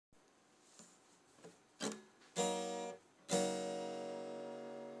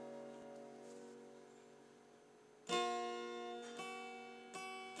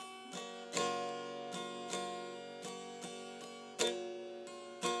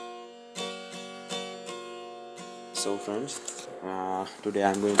So friends, today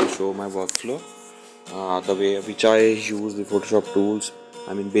I'm going to show my workflow, the way which I use the Photoshop tools,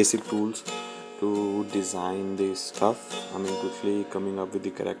 basic tools to design this stuff. Quickly coming up with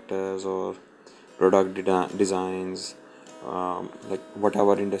the characters or product designs, like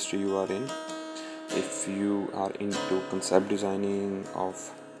whatever industry you are in. If you are into concept designing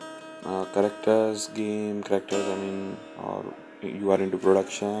of game characters, or you are into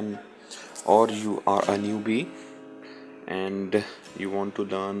production, or you are a newbie and you want to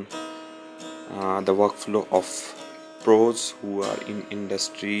learn the workflow of pros who are in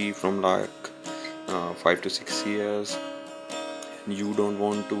industry from like 5 to 6 years. You don't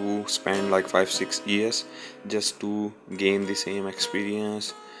want to spend like 5-6 years just to gain the same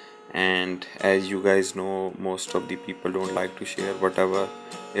experience. And as you guys know, most of the people don't like to share whatever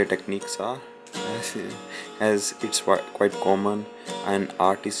their techniques are, as, as it's quite common. An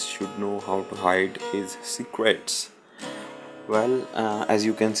artist should know how to hide his secrets. Well, as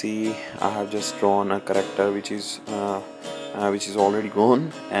you can see, I have just drawn a character which is already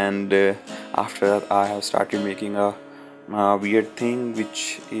gone, and after that, I have started making a weird thing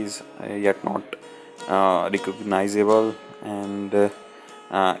which is yet not recognizable, and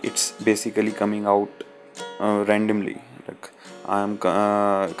it's basically coming out randomly. Like I am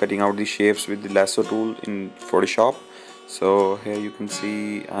cutting out the shapes with the lasso tool in Photoshop. So here you can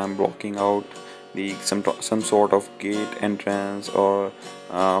see I am blocking out the some sort of gate entrance, or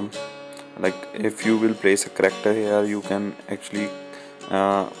like if you will place a character here, you can actually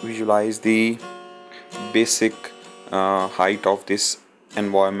visualize the basic height of this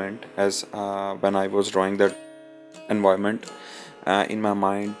environment. As when I was drawing that environment in my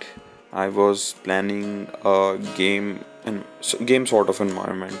mind, I was planning a game sort of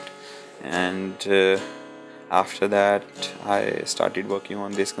environment, and after that I started working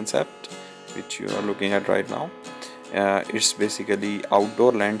on this concept which you are looking at right now. It's basically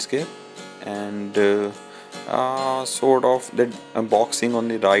outdoor landscape, and sort of that boxing on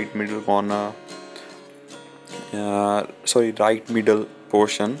the right middle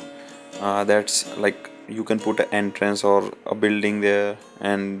portion. That's like you can put an entrance or a building there,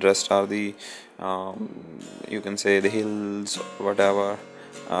 and rest are the you can say the hills, whatever.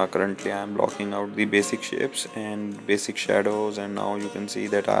 Currently I am blocking out the basic shapes and basic shadows, and now you can see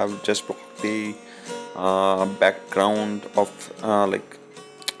that I have just blocked the background of like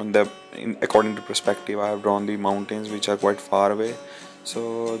according to perspective I have drawn the mountains which are quite far away.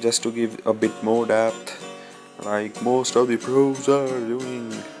 So just to give a bit more depth, like most of the pros are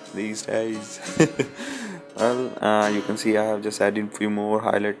doing these days. Well, you can see I have just added few more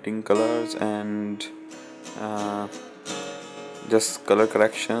highlighting colors and uh, just color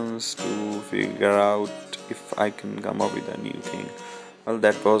corrections to figure out if I can come up with a new thing. Well,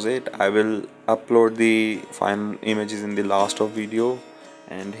 that was it. I will upload the final images in the last of video,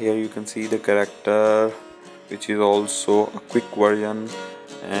 and here you can see the character, which is also a quick version,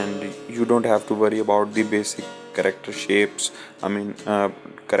 and you don't have to worry about the basic character shapes.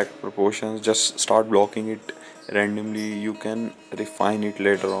 Correct proportions. Just start blocking it randomly. You can refine it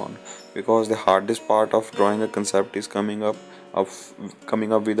later on, because the hardest part of drawing a concept is coming up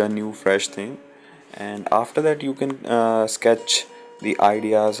with a new fresh thing, and after that you can sketch the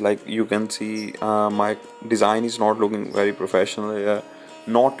ideas. Like you can see my design is not looking very professional here,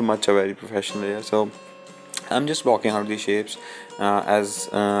 not much a very professional here. So I'm just blocking out the shapes as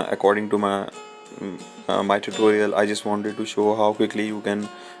according to my tutorial. I just wanted to show how quickly you can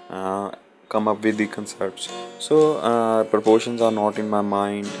come up with the concepts. So proportions are not in my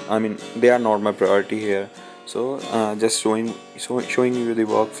mind. They are not my priority here. So just showing you the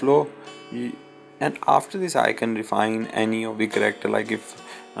workflow. And after this I can refine any of the character. Like if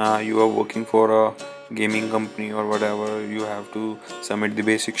you are working for a gaming company or whatever, you have to submit the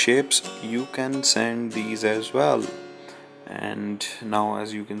basic shapes, you can send these as well. And now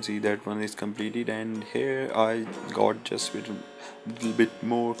as you can see, that one is completed, and here I got just a little bit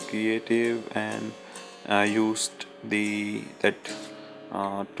more creative and used the that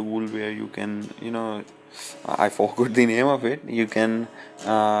tool where you can, I forgot the name of it. You can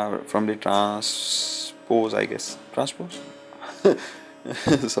from the transpose, I guess, transpose.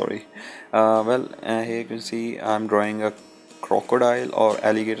 Sorry. Here you can see I'm drawing a crocodile or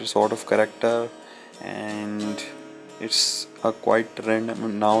alligator sort of character, and it's a quite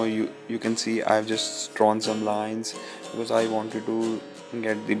random. Now you can see I've just drawn some lines because I wanted to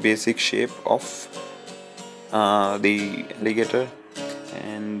get the basic shape of the alligator,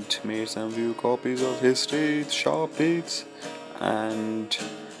 and made some few copies of his teeth, sharp teeth, and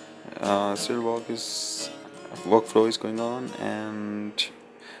still workflow is going on. And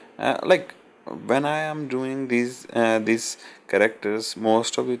like when I am doing these characters,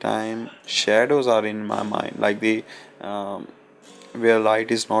 most of the time shadows are in my mind, like the um, where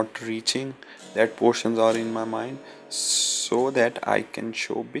light is not reaching, that portions are in my mind, so that I can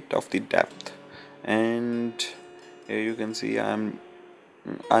show bit of the depth. And here you can see I'm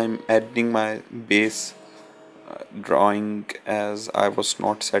adding my base drawing, as I was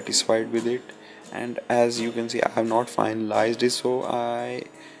not satisfied with it, and as you can see I have not finalized it, so I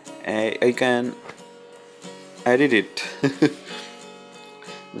can edit it.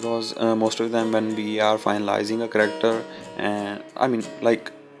 Because most of the time when we are finalizing a character, and I mean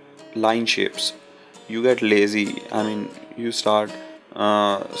like line shapes, you get lazy. I mean you start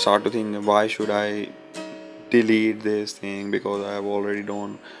to think, why should I delete this thing, because I have already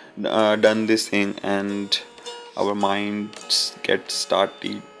done this thing, and our minds get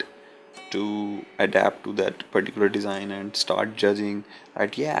started to adapt to that particular design and start judging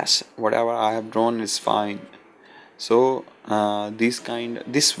that yes, whatever I have drawn is fine. So this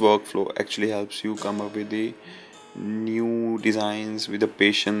workflow actually helps you come up with the new designs with a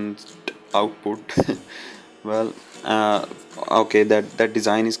patient output. Well, okay, that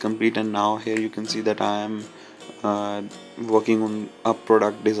design is complete, and now here you can see that I am uh, working on a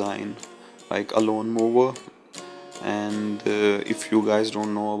product design, like a lawn mower. And if you guys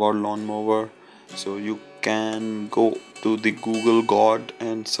don't know about lawn mower, so you can go to the Google God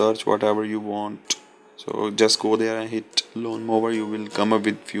and search whatever you want. So just go there and hit lawn mower, you will come up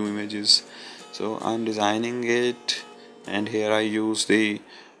with few images. So I'm designing it, and here I use the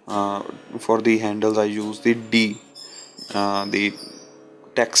uh, for the handles I use the D, the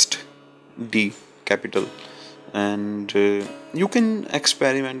text D capital. And you can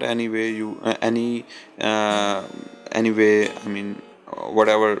experiment any way you uh, any way, I mean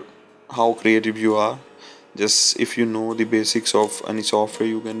whatever, how creative you are. Just if you know the basics of any software,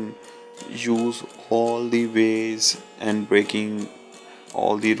 you can use all the ways and breaking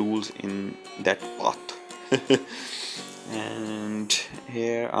all the rules in that path. And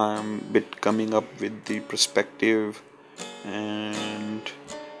here I'm bit coming up with the perspective, and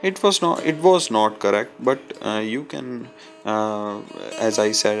it was not correct, but you can as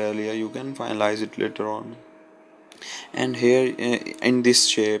I said earlier, you can finalize it later on. And here in this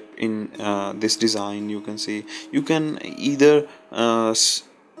shape, in this design, you can see you can either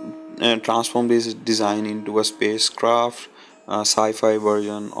transform this design into a spacecraft, sci-fi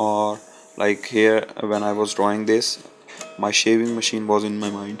version, or like here when I was drawing this, my shaving machine was in my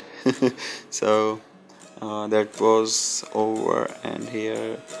mind. So that was over, and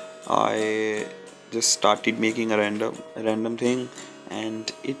here I just started making a random thing.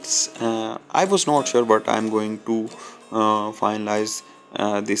 And it's I was not sure, but I'm going to finalize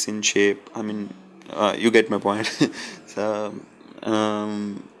this in shape, I mean you get my point. So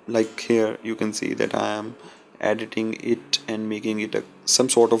like here you can see that I am editing it and making it some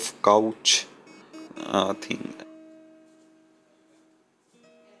sort of couch thing.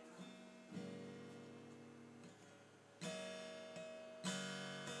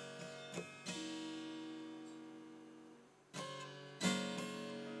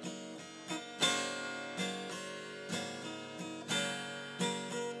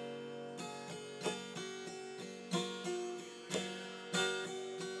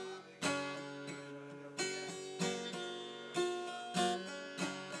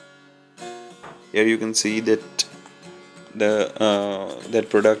 Here you can see that the that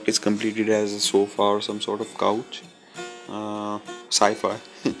product is completed as a sofa or some sort of couch, sci-fi.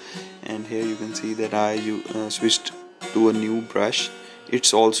 And here you can see that I switched to a new brush.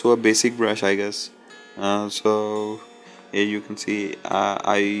 It's also a basic brush, I guess. So here you can see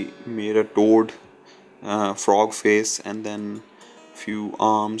I made a toad, frog face, and then few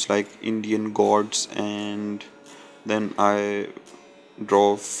arms like Indian gods, and then I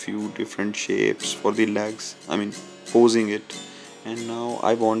draw few different shapes for the legs, I mean posing it. And now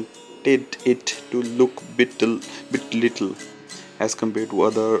I wanted it to look bit little as compared to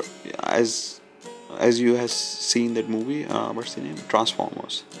other, as you have seen that movie, what's the name,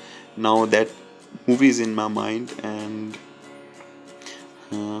 Transformers. Now that movie is in my mind, and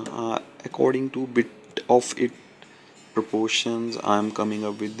according to bit of it proportions, I'm coming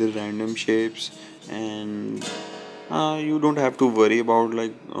up with the random shapes. And you don't have to worry about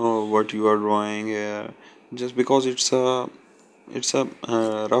like what you are drawing here, just because it's a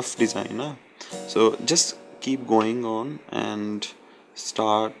rough design, huh? So just keep going on and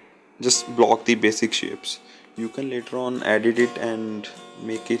start, just block the basic shapes. You can later on edit it and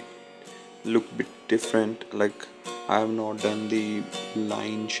make it look bit different. Like I have not done the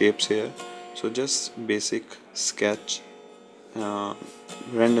line shapes here, so just basic sketch uh,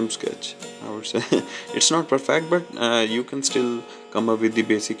 random sketch, I would say. It's not perfect, but you can still come up with the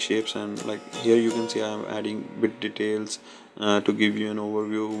basic shapes. And like here you can see I'm adding bit details to give you an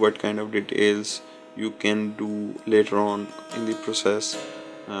overview what kind of details you can do later on in the process,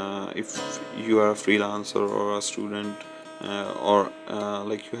 if you are a freelancer or a student, or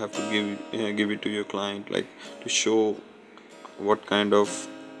like you have to give it to your client, like to show what kind of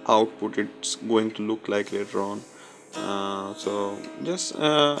output it's going to look like later on. So just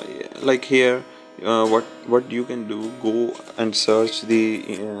like here, what you can do, go and search the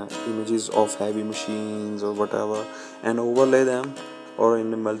images of heavy machines or whatever, and overlay them, or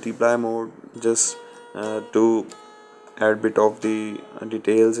in the multiply mode, just to add bit of the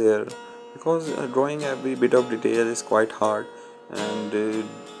details here, because drawing every bit of detail is quite hard. And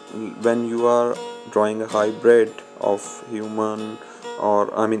when you are drawing a hybrid of human,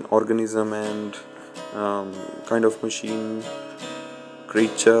 or I mean organism, and kind of machine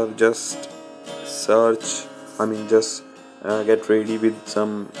creature, just search, I mean just get ready with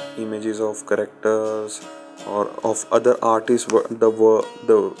some images of characters or of other artists, the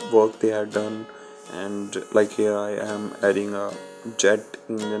work they had done. And like here I am adding a jet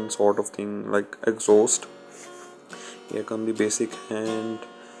engine sort of thing, like exhaust. Here come the basic hand,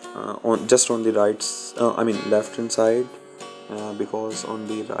 on just on the I mean left hand side, because on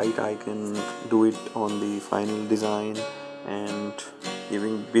the right I can do it on the final design, and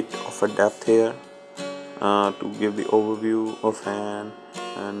giving bit of a depth here, to give the overview of hand.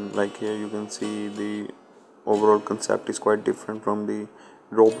 And like here you can see the overall concept is quite different from the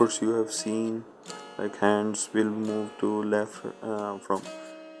robots you have seen. Like hands will move to left, from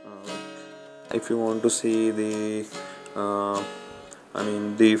if you want to see the uh, I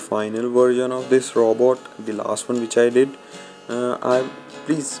mean the final version of this robot, the last one which I did, I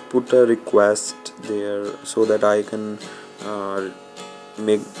please put a request there so that I can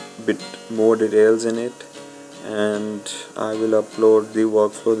make bit more details in it, and I will upload the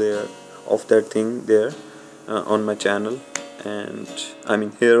workflow there of that thing there, on my channel, and I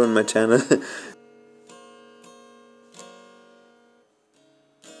mean here on my channel.